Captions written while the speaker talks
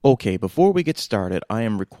Okay, before we get started, I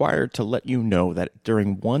am required to let you know that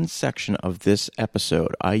during one section of this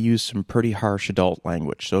episode, I use some pretty harsh adult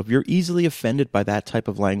language. So if you're easily offended by that type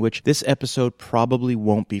of language, this episode probably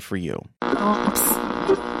won't be for you.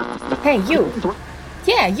 Hey, you.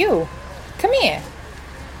 Yeah, you. Come here.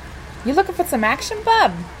 You looking for some action,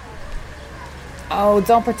 bub? Oh,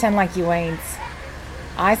 don't pretend like you ain't.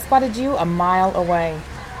 I spotted you a mile away.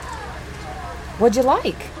 What'd you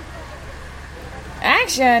like?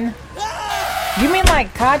 Action? You mean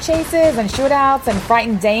like car chases and shootouts and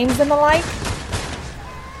frightened dames and the like?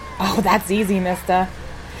 Oh, that's easy, mister.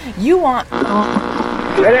 You want...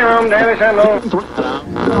 City room, Daily Sentinel.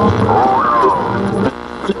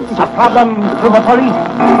 A problem to the police,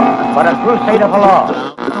 but a crusade of the law.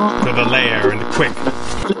 To the lair and quick.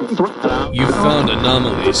 You've found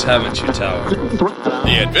anomalies, haven't you, Tower?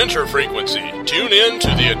 The Adventure Frequency. Tune in to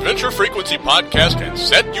the Adventure Frequency podcast and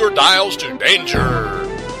set your dials to danger.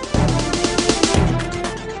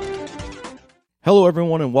 Hello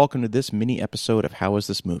everyone and welcome to this mini episode of How Is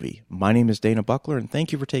This Movie? My name is Dana Buckler and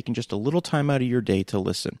thank you for taking just a little time out of your day to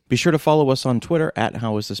listen. Be sure to follow us on Twitter at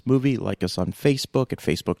HowIsThisMovie, like us on Facebook at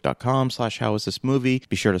facebook.com/HowIsThisMovie.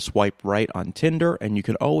 Be sure to swipe right on Tinder, and you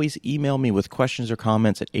can always email me with questions or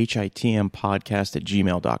comments at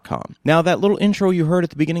hitmpodcast@gmail.com. Now, that little intro you heard at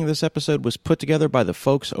the beginning of this episode was put together by the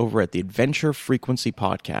folks over at the Adventure Frequency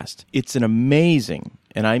podcast. It's an amazing,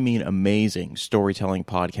 and I mean amazing, storytelling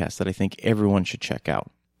podcast that I think everyone should check out.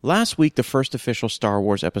 Last week, the first official Star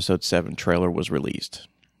Wars Episode 7 trailer was released.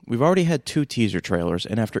 We've already had 2 teaser trailers,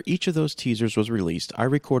 and after each of those teasers was released, I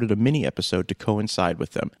recorded a mini episode to coincide with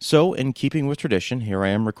them. So, in keeping with tradition, here I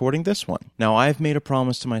am recording this one. Now, I've made a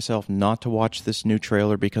promise to myself not to watch this new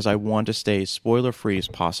trailer because I want to stay as spoiler-free as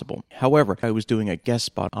possible. However, I was doing a guest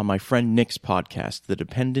spot on my friend Nick's podcast, the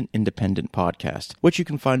Dependent Independent Podcast, which you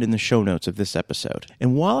can find in the show notes of this episode.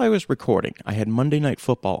 And while I was recording, I had Monday Night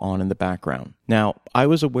Football on in the background. Now, I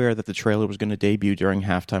was aware that the trailer was going to debut during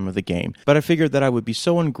halftime of the game, but I figured that I would be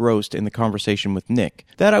so engrossed in the conversation with Nick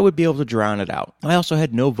that I would be able to drown it out. I also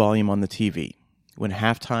had no volume on the TV. When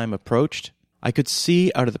halftime approached, I could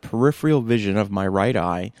see out of the peripheral vision of my right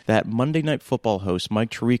eye that Monday Night Football host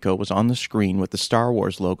Mike Tirico was on the screen with the Star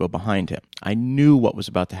Wars logo behind him. I knew what was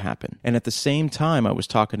about to happen, and at the same time I was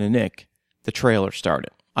talking to Nick, the trailer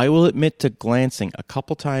started. I will admit to glancing a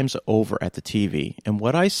couple times over at the TV, and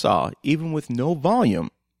what I saw, even with no volume,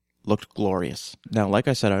 looked glorious. Now, like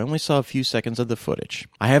I said, I only saw a few seconds of the footage.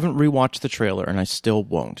 I haven't rewatched the trailer, and I still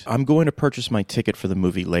won't. I'm going to purchase my ticket for the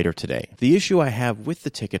movie later today. The issue I have with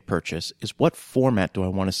the ticket purchase is what format do I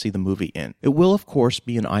want to see the movie in? It will, of course,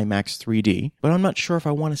 be in IMAX 3D, but I'm not sure if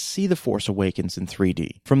I want to see The Force Awakens in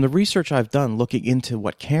 3D. From the research I've done looking into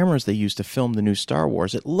what cameras they used to film the new Star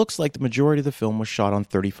Wars, it looks like the majority of the film was shot on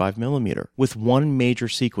 35mm, with one major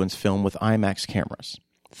sequence filmed with IMAX cameras.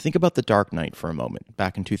 Think about The Dark Knight for a moment,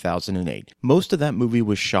 back in 2008. Most of that movie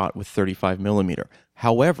was shot with 35mm.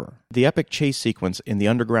 However, the epic chase sequence in the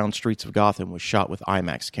underground streets of Gotham was shot with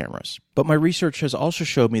IMAX cameras. But my research has also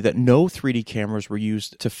showed me that no 3D cameras were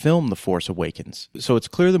used to film The Force Awakens, so it's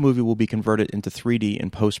clear the movie will be converted into 3D in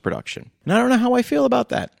post-production. And I don't know how I feel about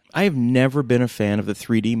that. I have never been a fan of the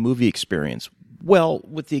 3D movie experience. Well,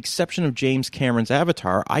 with the exception of James Cameron's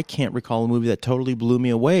Avatar, I can't recall a movie that totally blew me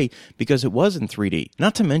away because it was in 3D.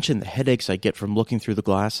 Not to mention the headaches I get from looking through the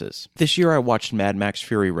glasses. This year I watched Mad Max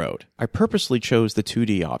Fury Road. I purposely chose the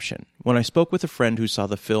 2D option. When I spoke with a friend who saw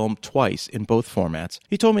the film twice in both formats,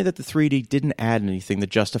 he told me that the 3D didn't add anything that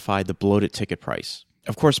justified the bloated ticket price.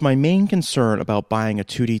 Of course, my main concern about buying a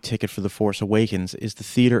 2D ticket for The Force Awakens is the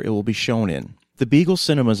theater it will be shown in. The Beagle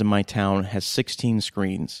Cinemas in my town has 16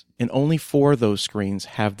 screens, and only 4 of those screens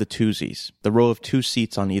have the twosies, the row of 2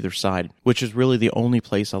 seats on either side, which is really the only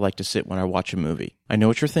place I like to sit when I watch a movie. I know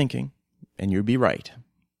what you're thinking, and you'd be right.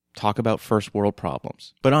 Talk about first world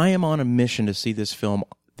problems. But I am on a mission to see this film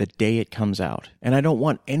the day it comes out, and I don't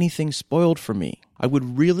want anything spoiled for me. I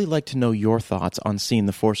would really like to know your thoughts on seeing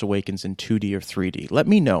The Force Awakens in 2D or 3D. Let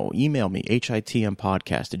me know. Email me,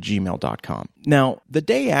 hitmpodcast@gmail.com. Now, the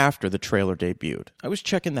day after the trailer debuted, I was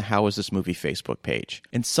checking the How Is This Movie Facebook page,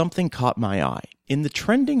 and something caught my eye. In the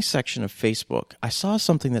trending section of Facebook, I saw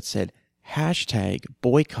something that said,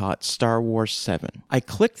 #boycott Star Wars 7. I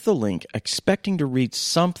clicked the link expecting to read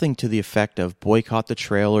something to the effect of boycott the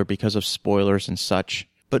trailer because of spoilers and such,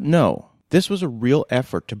 but no. This was a real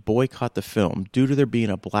effort to boycott the film due to there being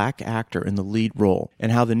a black actor in the lead role,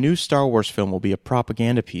 and how the new Star Wars film will be a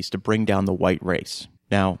propaganda piece to bring down the white race.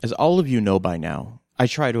 Now, as all of you know by now, I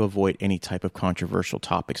try to avoid any type of controversial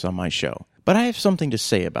topics on my show, but I have something to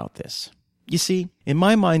say about this. You see, in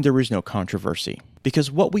my mind there is no controversy.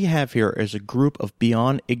 Because what we have here is a group of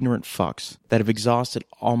beyond ignorant fucks that have exhausted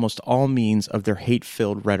almost all means of their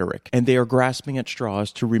hate-filled rhetoric, and they are grasping at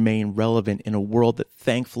straws to remain relevant in a world that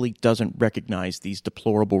thankfully doesn't recognize these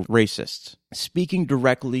deplorable racists. Speaking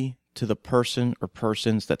directly to the person or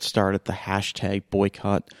persons that started the hashtag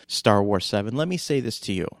boycott Star Wars 7, let me say this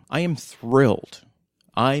to you. I am thrilled,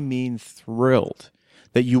 I mean thrilled,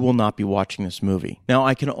 that you will not be watching this movie. Now,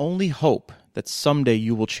 I can only hope that someday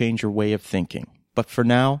you will change your way of thinking. But for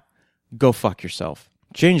now, go fuck yourself.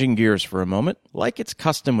 Changing gears for a moment, like it's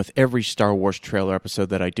custom with every Star Wars trailer episode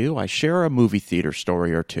that I do, I share a movie theater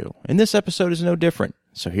story or two. And this episode is no different,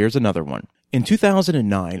 so here's another one. In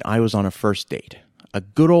 2009, I was on a first date. A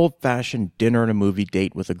good old-fashioned dinner and a movie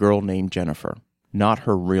date with a girl named Jennifer. Not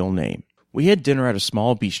her real name. We had dinner at a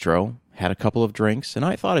small bistro, had a couple of drinks, and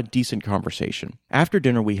I thought a decent conversation. After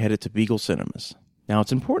dinner, we headed to Beagle Cinemas. Now,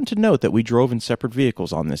 it's important to note that we drove in separate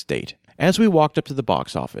vehicles on this date. As we walked up to the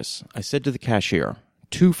box office, I said to the cashier,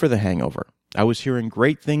 2 for The Hangover. I was hearing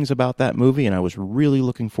great things about that movie, and I was really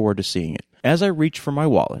looking forward to seeing it. As I reached for my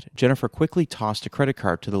wallet, Jennifer quickly tossed a credit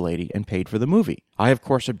card to the lady and paid for the movie. I, of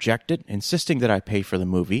course, objected, insisting that I pay for the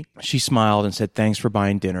movie. She smiled and said, "Thanks for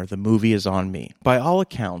buying dinner. The movie is on me." By all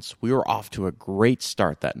accounts, we were off to a great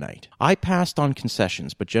start that night. I passed on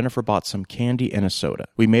concessions, but Jennifer bought some candy and a soda.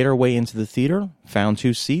 We made our way into the theater, found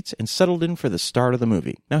 2 seats, and settled in for the start of the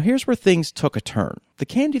movie. Now, here's where things took a turn. The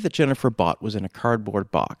candy that Jennifer bought was in a cardboard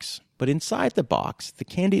box. But inside the box, the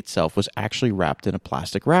candy itself was actually wrapped in a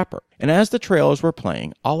plastic wrapper. And as the trailers were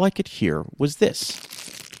playing, all I could hear was this.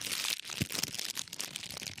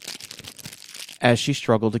 As she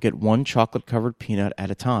struggled to get one chocolate-covered peanut at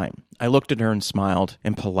a time. I looked at her and smiled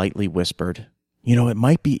and politely whispered, "You know, it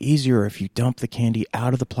might be easier if you dump the candy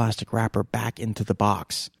out of the plastic wrapper back into the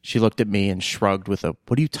box." She looked at me and shrugged with a,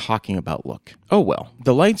 "What are you talking about?" look. Oh well,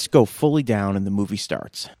 the lights go fully down and the movie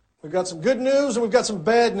starts. We've got some good news and we've got some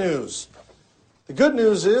bad news. The good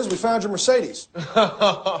news is we found your Mercedes.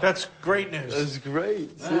 That's great news. That's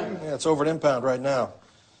great. See? Yeah, it's over at impound right now.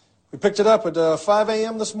 We picked it up at 5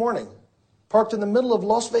 a.m. this morning, parked in the middle of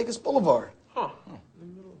Las Vegas Boulevard. Huh.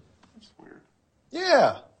 That's weird.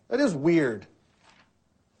 Yeah, that is weird.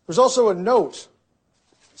 There's also a note.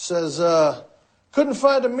 It says, couldn't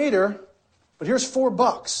find a meter, but here's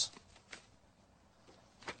 $4.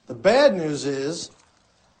 The bad news is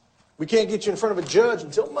we can't get you in front of a judge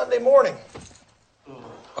until Monday morning.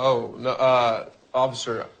 Oh, no,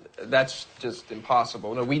 officer, that's just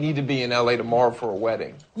impossible. No, we need to be in L.A. tomorrow for a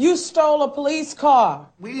wedding. You stole a police car.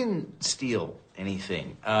 We didn't steal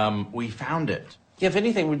anything. We found it. Yeah, if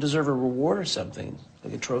anything, we deserve a reward or something,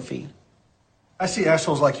 like a trophy. I see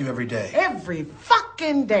assholes like you every day. Every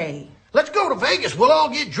fucking day. Let's go to Vegas. We'll all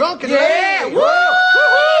get drunk and Yeah, Woo!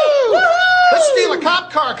 woo! Woo! Let's steal a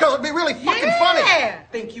cop car because it'd be really fucking funny. Yeah.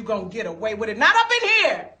 Think you gonna get away with it? Not up in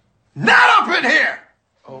here. Not up in here.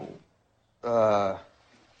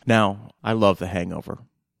 Now, I love The Hangover.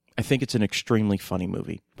 I think it's an extremely funny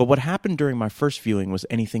movie. But what happened during my first viewing was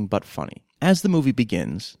anything but funny. As the movie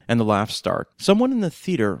begins and the laughs start, someone in the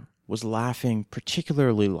theater was laughing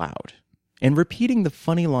particularly loud and repeating the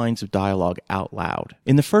funny lines of dialogue out loud.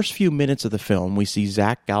 In the first few minutes of the film, we see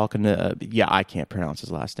Zach I can't pronounce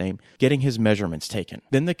his last name, getting his measurements taken.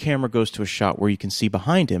 Then the camera goes to a shot where you can see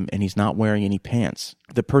behind him and he's not wearing any pants.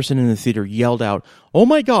 The person in the theater yelled out, "Oh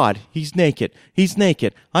my God, he's naked. He's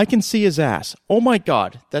naked. I can see his ass. Oh my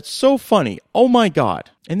God, that's so funny. Oh my God."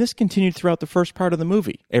 And this continued throughout the first part of the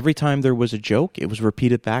movie. Every time there was a joke, it was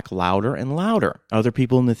repeated back louder and louder. Other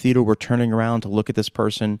people in the theater were turning around to look at this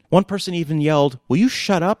person. One person even yelled, "Will you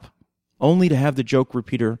shut up?" Only to have the joke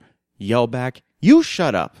repeater yell back, "You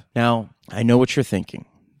shut up." Now, I know what you're thinking.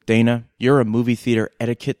 Dana, you're a movie theater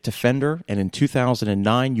etiquette defender, and in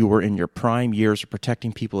 2009, you were in your prime years of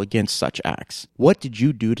protecting people against such acts. What did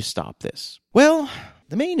you do to stop this? Well,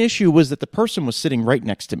 the main issue was that the person was sitting right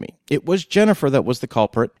next to me. It was Jennifer that was the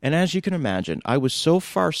culprit, and as you can imagine, I was so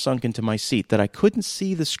far sunk into my seat that I couldn't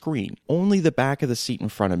see the screen, only the back of the seat in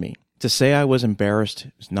front of me. To say I was embarrassed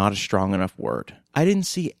is not a strong enough word. I didn't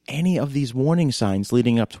see any of these warning signs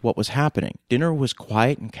leading up to what was happening. Dinner was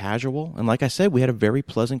quiet and casual, and like I said, we had a very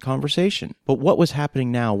pleasant conversation. But what was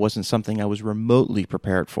happening now wasn't something I was remotely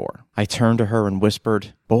prepared for. I turned to her and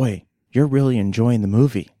whispered, "Boy, you're really enjoying the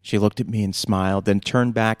movie." She looked at me and smiled, then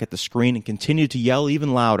turned back at the screen and continued to yell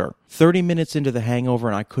even louder. 30 minutes into The Hangover,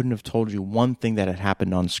 and I couldn't have told you one thing that had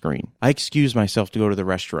happened on screen. I excused myself to go to the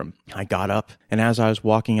restroom. I got up, and as I was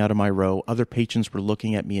walking out of my row, other patrons were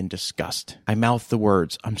looking at me in disgust. I mouthed the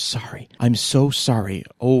words, "I'm sorry. I'm so sorry,"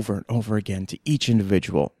 over and over again to each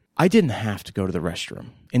individual. I didn't have to go to the restroom.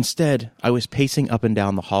 Instead, I was pacing up and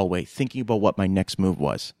down the hallway thinking about what my next move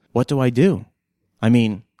was. What do I do? I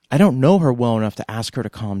mean, I don't know her well enough to ask her to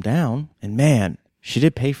calm down. And man, she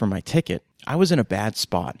did pay for my ticket. I was in a bad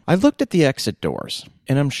spot. I looked at the exit doors,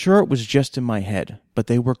 and I'm sure it was just in my head, but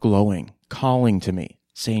they were glowing, calling to me,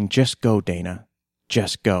 saying, "Just go, Dana.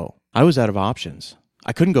 Just go." I was out of options.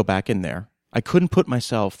 I couldn't go back in there. I couldn't put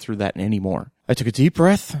myself through that anymore. I took a deep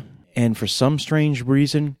breath, and for some strange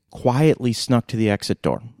reason, quietly snuck to the exit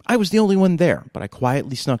door. I was the only one there, but I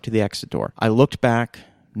quietly snuck to the exit door. I looked back.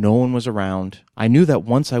 No one was around. I knew that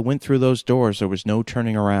once I went through those doors, there was no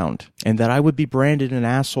turning around, and that I would be branded an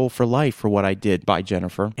asshole for life for what I did by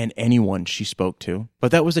Jennifer and anyone she spoke to.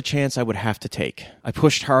 But that was a chance I would have to take. I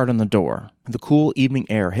pushed hard on the door. The cool evening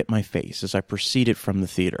air hit my face as I proceeded from the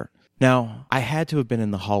theater. Now, I had to have been in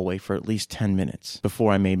the hallway for at least 10 minutes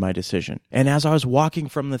before I made my decision. And as I was walking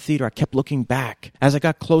from the theater, I kept looking back. As I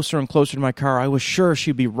got closer and closer to my car, I was sure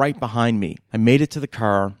she'd be right behind me. I made it to the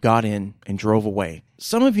car, got in, and drove away.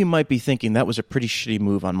 Some of you might be thinking that was a pretty shitty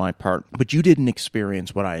move on my part, but you didn't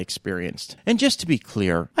experience what I experienced. And just to be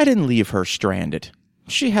clear, I didn't leave her stranded.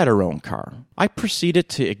 She had her own car. I proceeded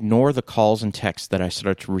to ignore the calls and texts that I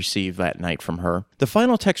started to receive that night from her. The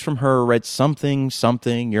final text from her read something,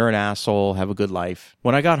 "You're an asshole, have a good life."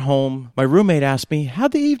 When I got home, my roommate asked me,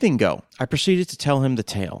 "How'd the evening go?" I proceeded to tell him the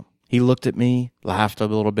tale. He looked at me, laughed a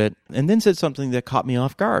little bit, and then said something that caught me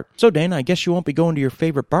off guard. "So, Dana, I guess you won't be going to your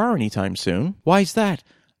favorite bar anytime soon." "Why's that?"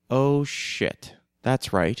 "Oh, shit.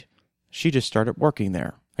 That's right. She just started working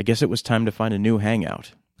there. I guess it was time to find a new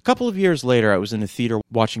hangout." A couple of years later, I was in a theater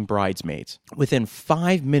watching Bridesmaids. Within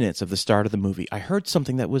 5 minutes of the start of the movie, I heard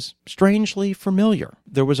something that was strangely familiar.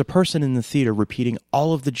 There was a person in the theater repeating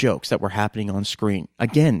all of the jokes that were happening on screen.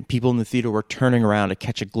 Again, people in the theater were turning around to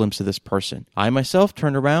catch a glimpse of this person. I myself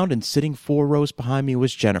turned around, and sitting 4 rows behind me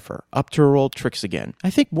was Jennifer, up to her old tricks again. I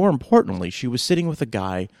think more importantly, she was sitting with a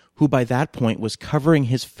guy who by that point was covering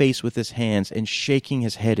his face with his hands and shaking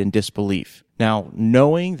his head in disbelief. Now,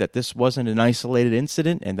 knowing that this wasn't an isolated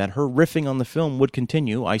incident and that her riffing on the film would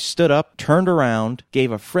continue, I stood up, turned around,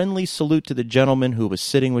 gave a friendly salute to the gentleman who was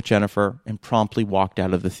sitting with Jennifer, and promptly walked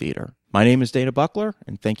out of the theater. My name is Dana Buckler,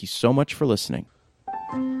 and thank you so much for listening.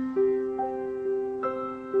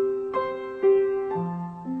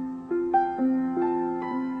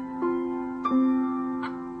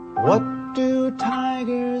 What do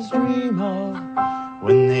tigers dream of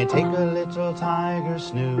when they take a little tiger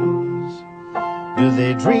snooze? Do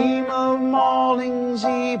they dream of mauling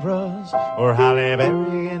zebras or Halle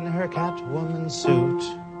Berry in her Catwoman suit?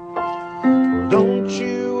 Well, don't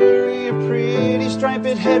you worry, your pretty striped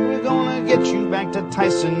head. We're gonna get you back to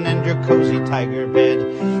Tyson and your cozy tiger bed.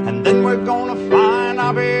 And then we're gonna find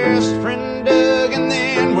our best friend Doug, and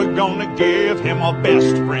then we're gonna give him a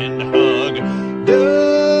best friend hug.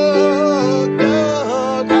 Doug,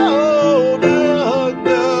 Doug, oh, Doug,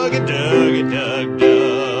 Doug, Doug, Doug, Doug.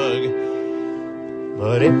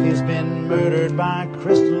 But if he's been murdered by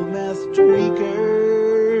crystal meth tweakers,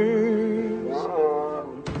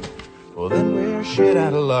 well then we're shit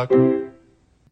out of luck.